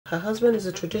Her husband is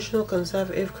a traditional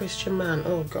conservative Christian man.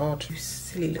 Oh God, you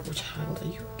silly little child, are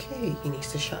you okay? He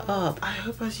needs to shut up. I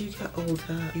hope as you get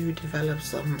older you develop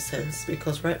some sense,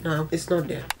 because right now it's not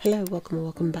there. Hello,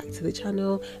 welcome back to the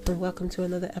channel, and welcome to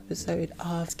another episode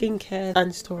of Skincare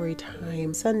and Story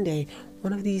Time Sunday.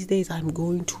 One of these days I'm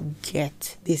going to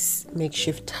get this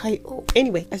makeshift title.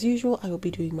 Anyway, as usual, I will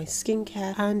be doing my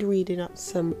skincare and reading up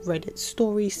some Reddit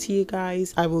stories to you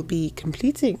guys. I will be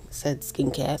completing said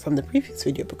skincare from the previous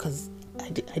video because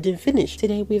I didn't finish.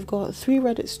 Today we've got 3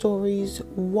 Reddit stories,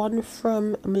 1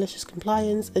 from Malicious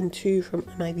Compliance and 2 from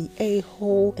an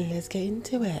A-hole, and let's get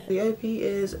into it. The OP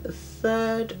is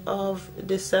 3rd of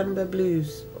December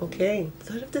blues. Okay,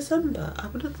 3rd of December. I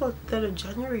would have thought 3rd of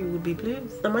January would be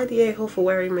blues. Am I the a-hole for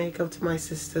wearing makeup to my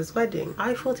sister's wedding?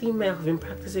 I, 14 male, have been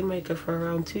practicing makeup for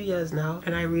around 2 years now,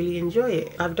 and I really enjoy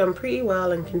it. I've done pretty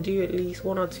well and can do at least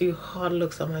 1 or 2 hard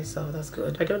looks on myself. That's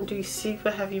good. I don't do super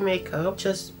heavy makeup,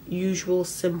 just usual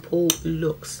simple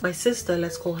looks. My sister,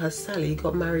 let's call her Sally,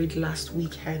 got married last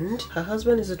weekend. Her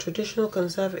husband is a traditional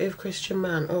conservative Christian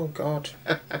man. Oh God.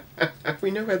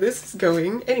 We know where this is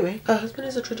going. Anyway, her husband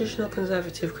is a traditional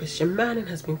conservative Christian man and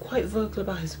has been quite vocal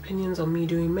about his opinions on me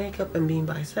doing makeup and being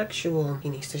bisexual. He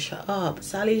needs to shut up.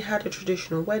 Sally had a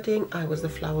traditional wedding. I was the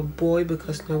flower boy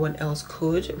because no one else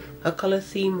could. Her color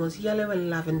theme was yellow and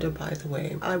lavender, by the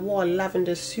way. I wore a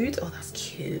lavender suit. Oh, that's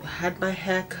cute. I had my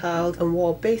hair curled and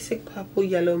wore a basic purple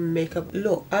yellow makeup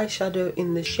look. Eyeshadow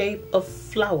in the shape of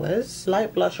flowers,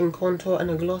 light blush and contour, and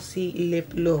a glossy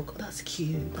lip look. That's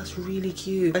cute. That's really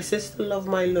cute. My sister loved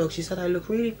my look. She said I look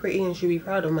really pretty and should be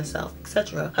proud of myself,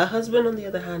 etc. Her husband, on the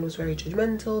other hand, was very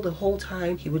judgmental the whole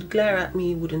time. He would glare at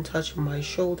me, wouldn't touch my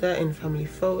shoulder in family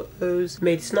photos,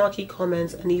 made snarky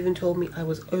comments, and even told me I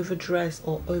was overdressed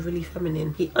or overly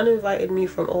feminine. He uninvited me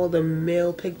from all the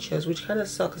male pictures, which kind of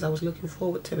sucked because I was looking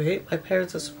forward to it. My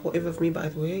parents are supportive of me, by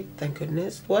the way, thank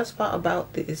goodness. The worst part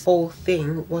about this whole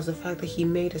thing was the fact that he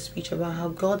made a speech about how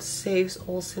God saves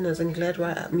all sinners and glared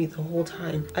right at me the whole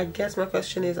time. I guess my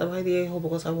question is, am I the a-hole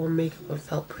because I wore makeup and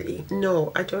felt pretty?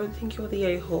 No, I don't think you're the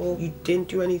a-hole. You didn't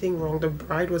do anything wrong. The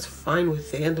bride was fine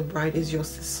with it, and the bride is your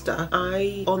sister.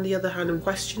 I, on the other hand, am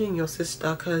questioning your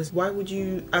sister, because why would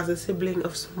you, as a sibling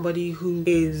of somebody who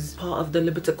is part of the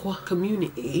LGBTQ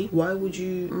community, why would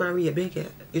you marry a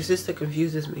bigot? Your sister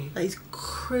confuses me. That is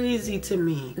crazy to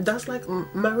me. That's like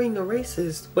marrying a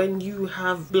racist when you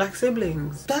have black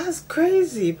siblings. That's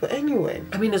crazy. But anyway,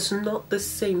 I mean, it's not the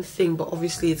same thing, but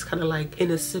obviously it's kind of like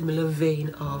in a similar vein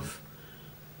of,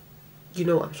 you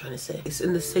know what I'm trying to say. It's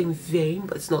in the same vein,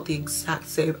 but it's not the exact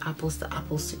same apples to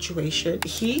apples situation.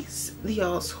 He's the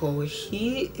asshole.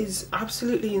 He is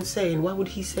absolutely insane. Why would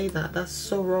he say that? That's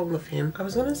so wrong of him. I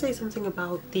was gonna say something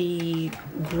about the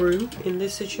groom in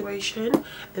this situation,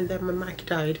 and then my mic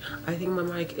died. I think my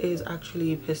mic is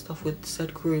actually pissed off with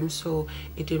said groom, so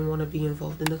it didn't want to be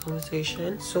involved in the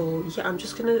conversation. So yeah, I'm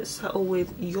just gonna settle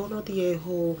with, you're not the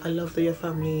a-hole. I love that your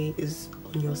family is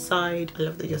on your side. I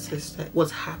love that your sister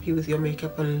was happy with your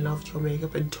makeup and loved your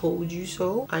makeup and told you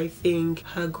so. I think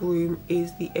her groom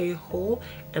is the a-hole,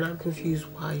 and I'm confused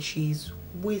why she's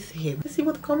with him. Let's see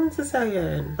what the comments are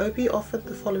saying. OP offered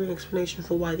the following explanation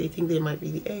for why they think they might be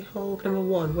the a-hole. Number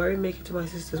 1, wearing makeup to my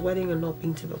sister's wedding and not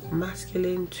being typical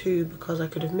masculine. 2, because I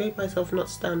could have made myself not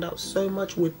stand out so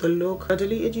much with the look. A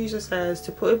deleted user says,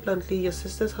 to put it bluntly, your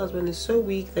sister's husband is so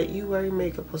weak that you wearing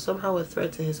makeup was somehow a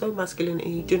threat to his own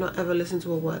masculinity. Do not ever listen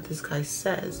to a word this guy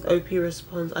says. OP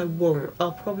responds, I won't.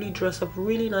 I'll probably dress up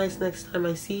really nice next time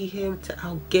I see him to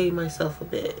outgay myself a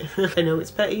bit. I know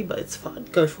it's petty, but it's fun.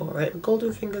 Go for it.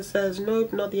 Golden Finger says,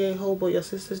 nope, not the a-hole, but your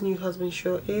sister's new husband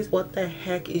sure is. What the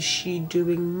heck is she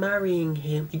doing marrying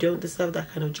him? You don't deserve that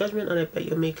kind of judgment, and I bet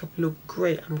your makeup looked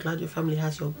great. I'm glad your family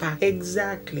has your back.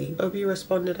 Exactly. Obi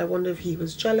responded, I wonder if he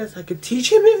was jealous. I could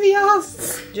teach him if he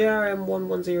asks.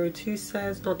 JRM1102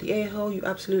 says, not the a-hole, you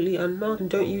absolutely are not, and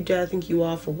don't you dare think you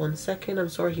are for 1 second. I'm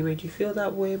sorry he made you feel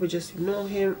that way, but just ignore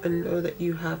him and know that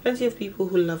you have plenty of people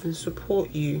who love and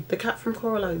support you. The cat from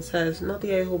Coraline says, not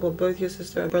the a-hole, but both your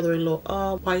sister and brother-in-law are.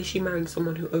 Why is she marrying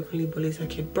someone who openly bullies her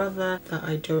kid brother? That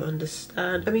I don't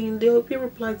understand. I mean, the OP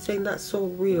replied saying that's so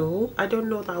real. I don't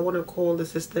know that I want to call the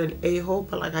sister an a-hole,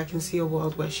 but like I can see a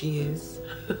world where she is.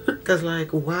 Because like,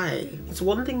 why? It's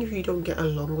one thing if you don't get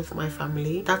along with my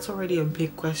family, that's already a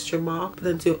big question mark, but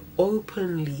then to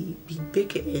openly be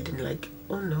bigoted and like,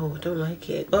 oh no, I don't like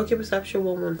it. Okay, Perception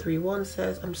 1131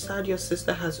 says, I'm sad your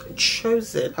sister has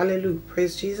chosen, hallelujah,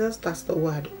 praise Jesus, that's the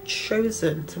word,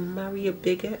 chosen to marry a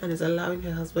bigot and is allowing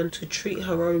her husband to treat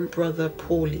her own brother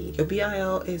poorly. Your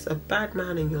BIL is a bad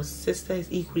man and your sister is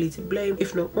equally to blame,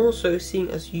 if not also, seeing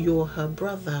as you're her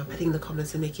brother. I think the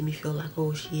comments are making me feel like,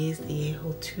 oh, she is the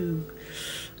a-hole too.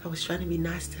 I was trying to be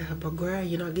nice to her, but girl,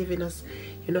 you're not giving us,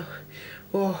 you know,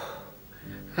 oh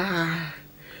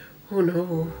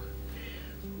no.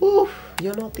 Oof,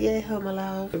 you're not the a-hole, my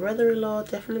love. The brother-in-law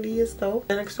definitely is though.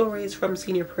 The next story is from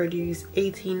Senior Produce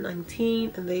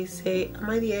 1819 and they say, am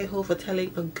I the a-hole for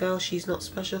telling a girl she's not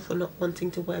special for not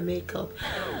wanting to wear makeup?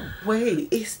 Wait,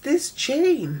 is this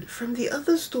Jane from the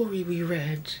other story we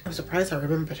read? I'm surprised I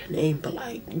remembered her name, but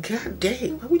like, god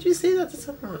dang, why would you say that to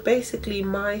someone? Basically,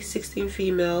 my 16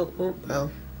 female, oh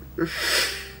well.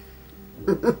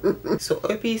 So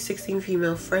OP 16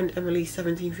 female, friend Emily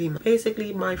 17 female.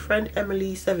 Basically my friend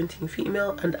Emily 17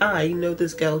 female and I know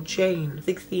this girl Jane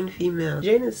 16 female.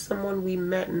 Jane is someone we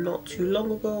met not too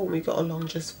long ago and we got along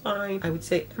just fine. I would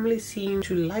say Emily seemed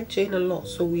to like Jane a lot,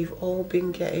 so we've all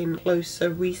been getting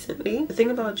closer recently. The thing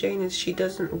about Jane is she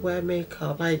doesn't wear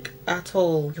makeup like at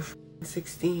all. You're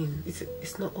 16.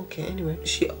 It's not okay. Anyway,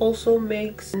 she also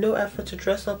makes no effort to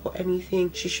dress up or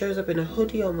anything. She shows up in a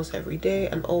hoodie almost every day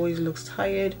and always looks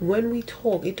tired. When we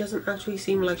talk, it doesn't actually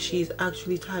seem like she's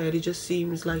actually tired. It just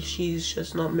seems like she's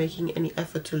just not making any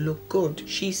effort to look good.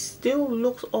 She still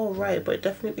looks alright, but it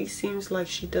definitely seems like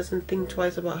she doesn't think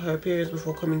twice about her appearance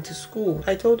before coming to school.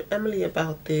 I told Emily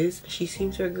about this. She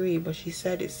seemed to agree, but she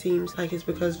said it seems like it's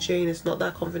because Jane is not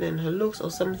that confident in her looks or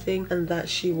something, and that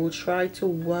she will try to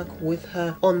work with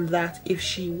her on that if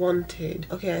she wanted.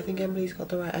 Okay, I think Emily's got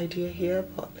the right idea here,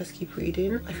 but let's keep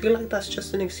reading. I feel like that's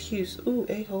just an excuse. Ooh,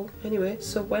 a-hole. Anyway,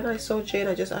 so when I saw Jane,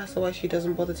 I just asked her why she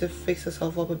doesn't bother to fix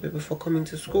herself up a bit before coming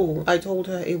to school. I told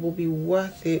her it will be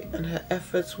worth it and her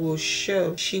efforts will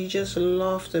show. She just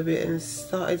laughed a bit and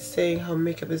started saying how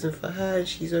makeup isn't for her and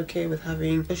she's okay with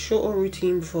having a shorter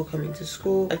routine before coming to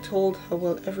school. I told her,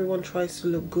 well, everyone tries to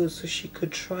look good, so she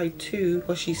could try too,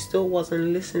 but she still wasn't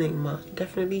listening much. It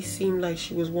definitely seemed like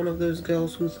she was one of those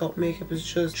girls who thought makeup is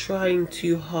just trying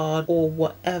too hard or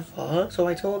whatever. So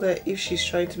I told her if she's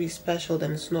trying to be special,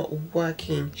 then it's not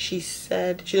working. She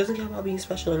said she doesn't care about being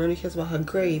special and only cares about her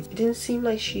grades. It didn't seem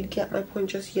like she'd get my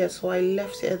point just yet, so I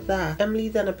left it at that. Emily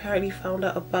then apparently found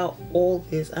out about all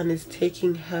this and is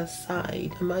taking her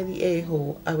side. Am I the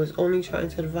a-hole? I was only trying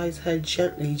to advise her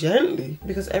gently,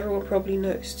 because everyone probably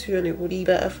knows too, and it would be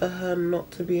better for her not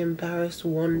to be embarrassed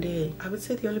one day. I would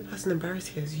say the only person embarrassed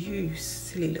here is you,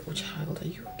 silly little child. Are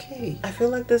you okay? I feel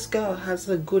like this girl has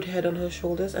a good head on her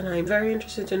shoulders and I'm very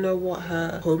interested to know what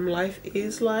her home life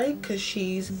is like, because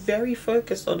she's very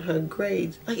focused on her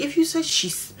grades. Like if you said she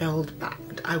spelled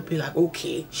bad, I'd be like,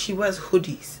 okay. She wears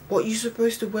hoodies. What are you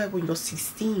supposed to wear when you're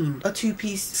 16? A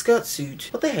two-piece skirt suit?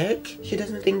 What the heck? She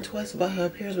doesn't think twice about her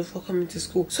appearance before coming to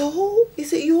school. So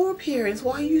is it your appearance?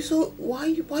 Why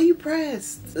are you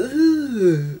pressed?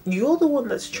 Ugh. You're the one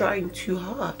that's trying too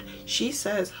hard. She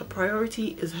says her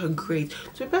priority is her grades.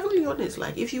 To be perfectly honest,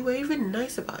 like if you were even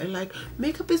nice about it, like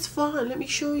makeup is fun, let me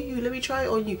show you, let me try it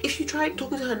on you. If you tried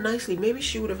talking to her nicely, maybe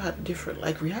she would have had a different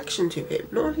like reaction to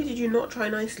it. Not only did you not try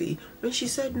nicely, when she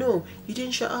said no, you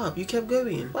didn't shut up, you kept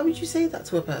going. Why would you say that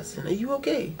to a person? Are you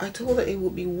okay? I told her it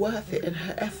would be worth it and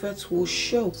her efforts will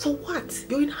show. For what?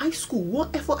 You're in high school.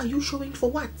 What effort are you showing for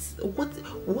what?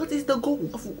 What is the goal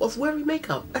of wearing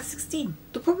makeup at 16?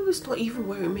 The problem is not even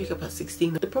wearing makeup at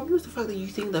 16. The problem is the fact that you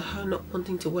think that her not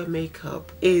wanting to wear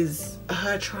makeup is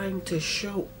her trying to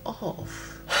show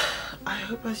off. I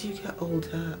hope as you get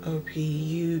older, OP,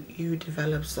 you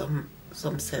develop some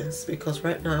sense, because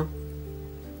right now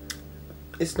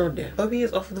it's not there. OP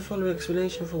has offered the following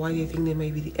explanation for why they think they may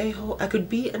be the a-hole. I could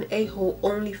be an a-hole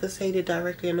only for saying it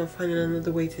directly and not finding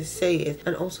another way to say it,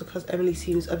 and also because Emily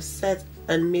seems upset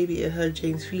and maybe it hurt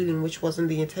Jane's feeling, which wasn't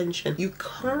the intention. You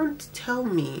can't tell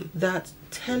me that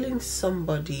telling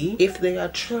somebody if they are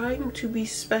trying to be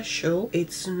special,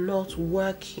 it's not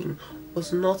working,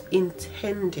 was not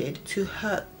intended to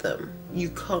hurt them. You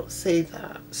can't say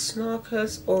that.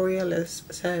 Snarkus Aurelis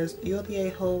says, you're the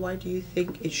a-hole, why do you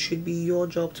think it should be your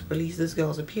job to police this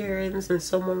girl's appearance? And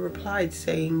someone replied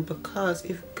saying, because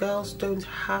if girls don't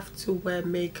have to wear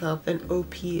makeup, then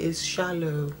OP is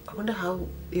shallow. I wonder how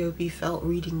the OP felt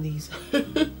reading these.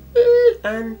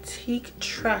 Antique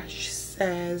Trash says,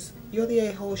 says, you're the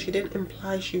a-hole. She didn't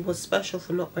imply she was special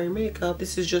for not wearing makeup.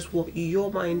 This is just what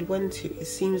your mind went to. It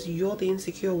seems you're the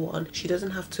insecure one. She doesn't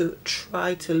have to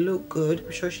try to look good.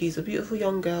 I'm sure she's a beautiful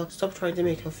young girl. Stop trying to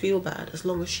make her feel bad. As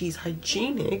long as she's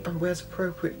hygienic and wears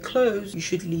appropriate clothes, you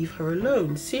should leave her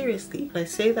alone. Seriously. And I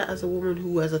say that as a woman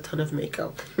who wears a ton of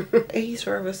makeup. Ace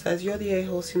Forever says, you're the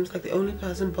a-hole. Seems like the only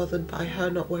person bothered by her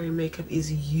not wearing makeup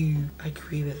is you. I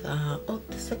agree with that. Oh,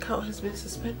 this account has been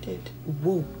suspended.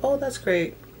 Whoa. Oh, that's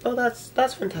great. Oh,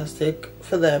 that's fantastic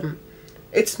for them.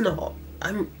 It's not.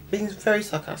 I'm being very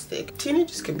sarcastic.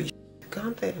 Teenagers can be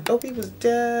can't they? OP was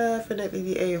definitely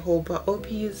the a-hole, but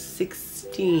OP is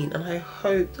 16, and I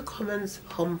hope the comments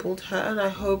humbled her, and I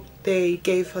hope they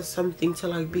gave her something to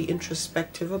like be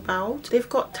introspective about. They've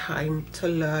got time to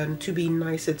learn to be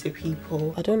nicer to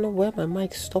people. I don't know where my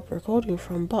mic stopped recording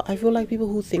from, but I feel like people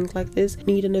who think like this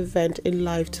need an event in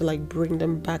life to like bring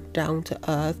them back down to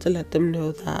earth, to let them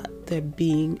know that they're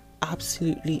being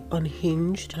absolutely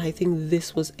unhinged. And I think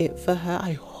this was it for her.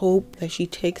 I hope that she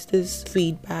takes this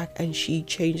feedback and she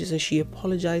changes and she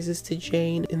apologizes to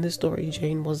Jane. In the story,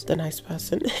 Jane was the nice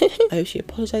person. I hope she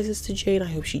apologizes to Jane.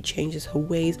 I hope she changes her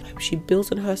ways. I hope she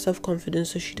builds on her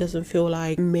self-confidence so she doesn't feel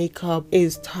like makeup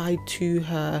is tied to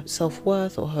her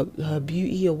self-worth or her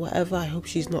beauty or whatever. I hope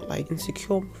she's not like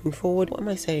insecure moving forward. What am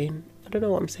I saying? I don't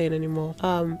know what I'm saying anymore.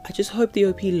 I just hope the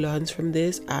OP learns from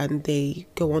this and they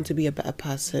go on to be a better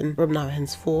person from now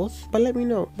henceforth. But let me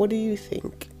know, what do you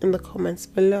think in the comments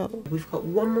below? We've got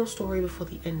one more story before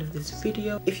the end of this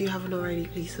video. If you haven't already,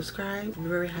 please subscribe. I'm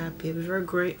very happy, I'm very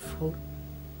grateful.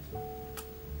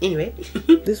 Anyway,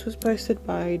 this was posted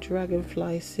by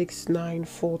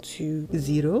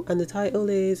Dragonfly69420 and the title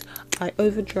is I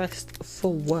overdressed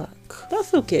for work.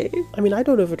 That's okay. I mean, I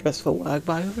don't overdress for work,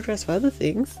 but I overdress for other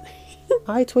things.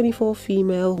 I, 24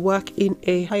 female, work in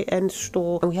a high-end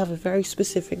store and we have a very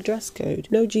specific dress code.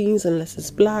 No jeans unless it's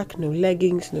black, no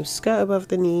leggings, no skirt above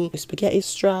the knee, no spaghetti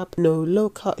strap, no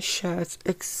low-cut shirts,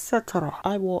 etc.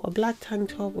 I wore a black tank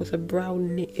top with a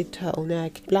brown knitted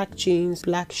turtleneck, black jeans,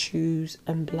 black shoes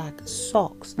and black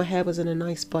socks. My hair was in a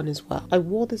nice bun as well. I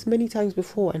wore this many times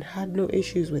before and had no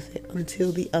issues with it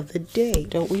until the other day.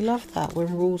 Don't we love that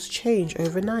when rules change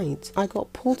overnight? I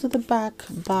got pulled to the back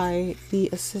by the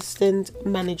assistant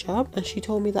manager and she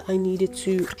told me that I needed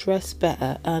to dress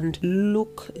better and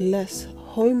look less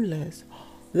homeless.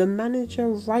 The manager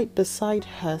right beside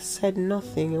her said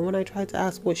nothing, and when I tried to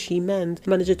ask what she meant, the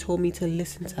manager told me to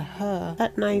listen to her.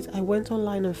 That night I went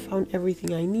online and found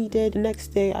everything I needed. The next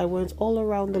day I went all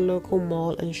around the local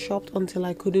mall and shopped until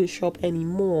I couldn't shop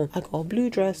anymore. I got a blue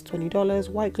dress, $20,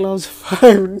 white gloves,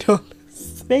 $5,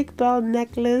 fake bell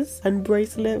necklace and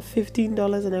bracelet,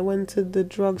 $15, and I went to the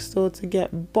drugstore to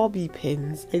get bobby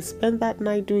pins. I spent that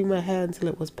night doing my hair until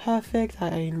it was perfect. I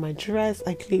ironed my dress,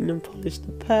 I cleaned and polished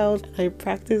the pearls, and I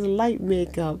practiced light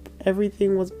makeup.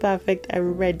 Everything was perfect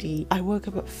and ready. I woke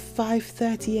up at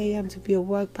 5:30 a.m. to be at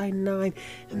work by 9,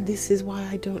 and this is why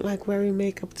I don't like wearing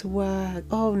makeup to work.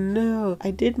 Oh no.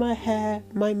 I did my hair,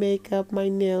 my makeup, my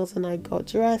nails, and I got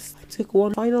dressed. I took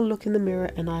one final look in the mirror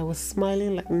and I was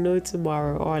smiling like no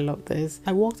tomorrow. Oh, I love this.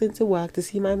 I walked into work to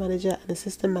see my manager and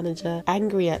assistant manager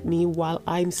angry at me while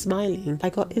I'm smiling. I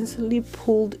got instantly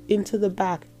pulled into the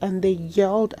back and they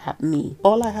yelled at me.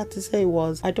 All I had to say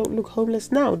was, I don't look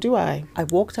homeless now, do I? I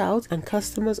walked out and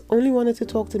customers only wanted to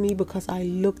talk to me because I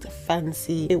looked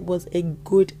fancy. It was a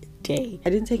good day. I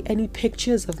didn't take any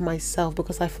pictures of myself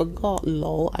because I forgot,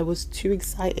 lol. I was too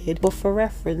excited. But for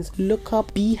reference, look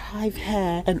up beehive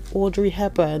hair and Audrey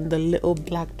Hepburn, the little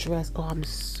black dress. Oh, I'm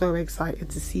so excited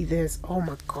to see this. Oh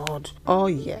my god. Oh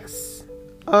yes.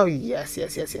 Oh yes,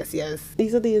 yes, yes, yes, yes.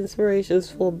 These are the inspirations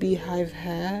for beehive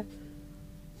hair.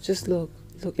 Just look,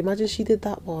 imagine she did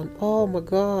that one. Oh my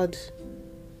god.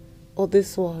 Or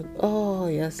this one. Oh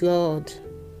yes, Lord.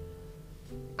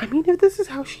 I mean, if this is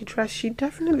how she dressed, she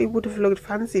definitely would have looked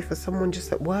fancy for someone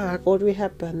just at work. Audrey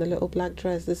Hepburn, the little black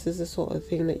dress, this is the sort of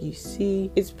thing that you see.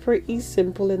 It's pretty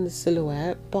simple in the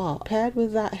silhouette, but paired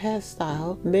with that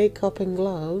hairstyle, makeup and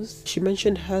gloves, she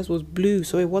mentioned hers was blue,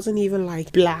 so it wasn't even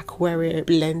like black where it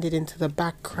blended into the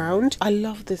background. I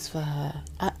love this for her.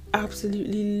 I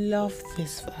absolutely love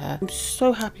this for her. I'm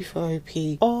so happy for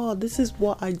OP. Oh, this is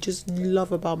what I just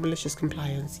love about malicious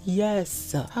compliance.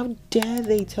 Yes. How dare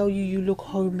they tell you you look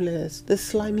homeless? The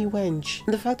slimy wench.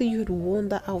 And the fact that you had worn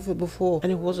that outfit before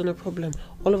and it wasn't a problem.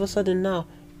 All of a sudden now,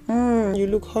 you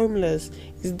look homeless.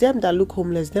 It's them that look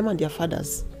homeless, them and their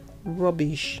fathers.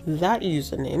 rubbish. That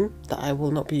username that I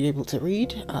will not be able to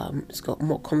read, it's got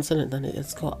more consonant than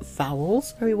it's got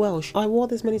vowels. Very Welsh. I wore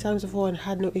this many times before and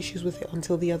had no issues with it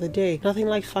until the other day. Nothing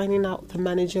like finding out the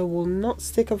manager will not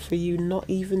stick up for you, not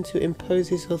even to impose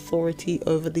his authority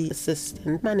over the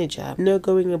assistant manager. No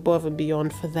going above and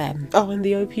beyond for them. Oh, and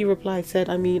the OP replied, said,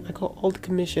 I mean, I got all the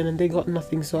commission and they got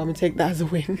nothing, so I'm gonna take that as a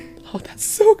win. Oh, that's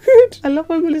so good. I love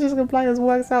when malicious compliance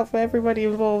works out for everybody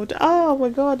involved. Oh my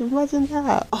god, imagine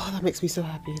that. Oh, that makes me so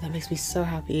happy. That makes me so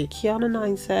happy.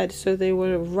 Kiana9 said, so they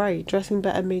were right. Dressing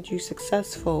better made you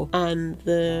successful. And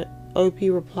the OP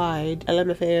replied,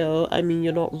 LMFAO, I mean,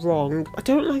 you're not wrong. I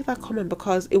don't like that comment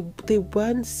because they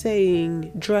weren't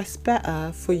saying dress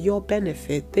better for your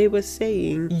benefit. They were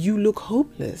saying you look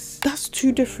homeless. That's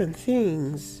two different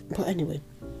things. But anyway,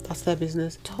 that's their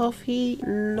business. Toffee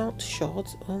Not Short,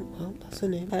 oh well, that's her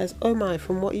name, says, oh my,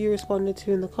 from what you responded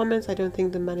to in the comments, I don't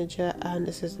think the manager and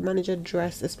assistant manager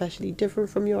dressed especially different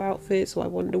from your outfit, so I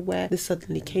wonder where this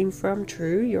suddenly came from.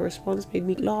 True, your response made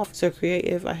me laugh. So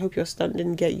creative. I hope your stunt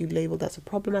didn't get you labeled as a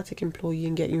problematic employee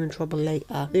and get you in trouble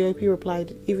later. The OP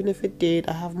replied, even if it did,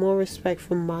 I have more respect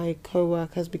for my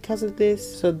co-workers because of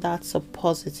this, so that's a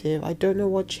positive. I don't know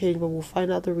what changed, but we'll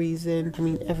find out the reason. I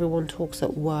mean, everyone talks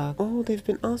at work. Oh, they've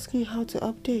been asking how to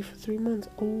update for 3 months.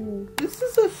 Oh, this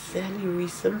is a fairly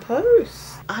recent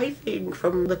post. I think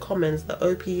from the comments that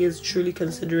OP is truly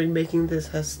considering making this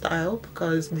her style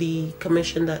because the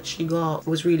commission that she got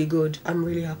was really good. I'm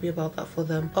really happy about that for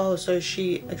them. Oh, so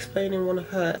she explained in one of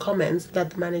her comments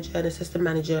that the manager and assistant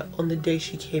manager on the day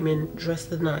she came in dressed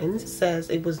the nines, says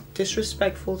it was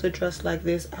disrespectful to dress like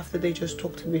this after they just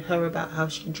talked to her about how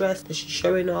she dressed, that she's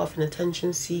showing off and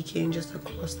attention seeking, just a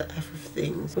cluster F of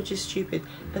things, which is stupid.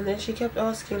 And then she kept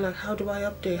asking like, how do I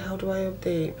update? How do I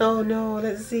update? Oh no,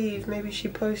 let's see if maybe she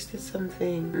posted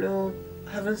something. No,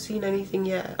 I haven't seen anything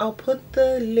yet. I'll put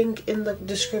the link in the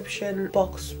description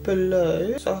box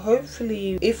below. So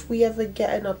hopefully if we ever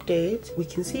get an update, we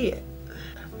can see it.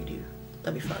 If we do,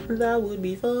 that'd be fun. That would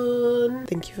be fun.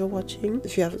 Thank you for watching.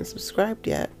 If you haven't subscribed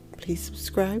yet, please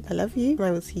subscribe. I love you and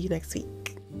I will see you next week.